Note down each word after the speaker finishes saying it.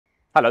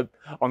Hello.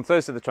 On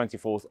Thursday the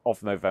 24th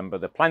of November,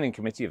 the Planning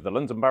Committee of the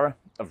London Borough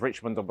of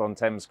Richmond upon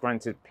Thames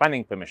granted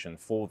planning permission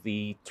for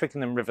the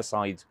Twickenham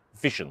Riverside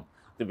vision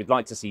that we'd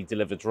like to see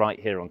delivered right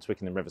here on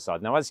Twickenham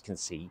Riverside. Now, as you can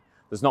see,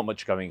 there's not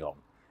much going on.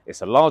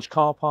 It's a large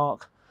car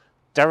park,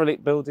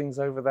 derelict buildings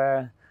over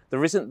there.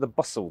 There isn't the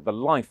bustle, the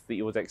life that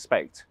you would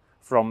expect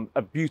from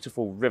a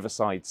beautiful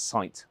riverside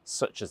site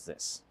such as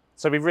this.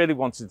 So we really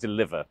want to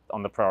deliver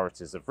on the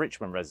priorities of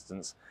Richmond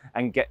residents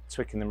and get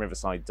Twickenham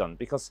Riverside done,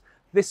 because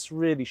this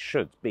really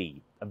should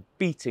be a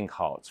beating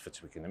heart for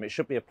Twickenham. It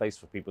should be a place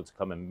for people to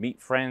come and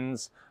meet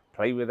friends,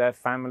 play with their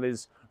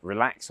families,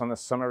 relax on a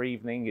summer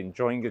evening,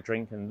 enjoying a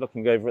drink and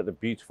looking over at the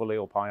beautiful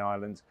Eel Pie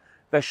Island.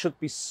 There should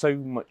be so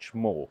much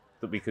more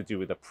that we could do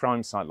with a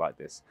prime site like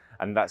this,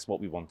 and that's what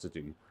we want to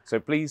do. So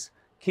please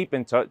keep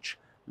in touch,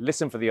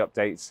 listen for the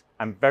updates,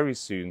 and very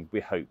soon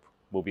we hope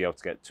we'll be able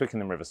to get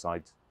Twickenham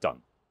Riverside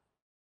done.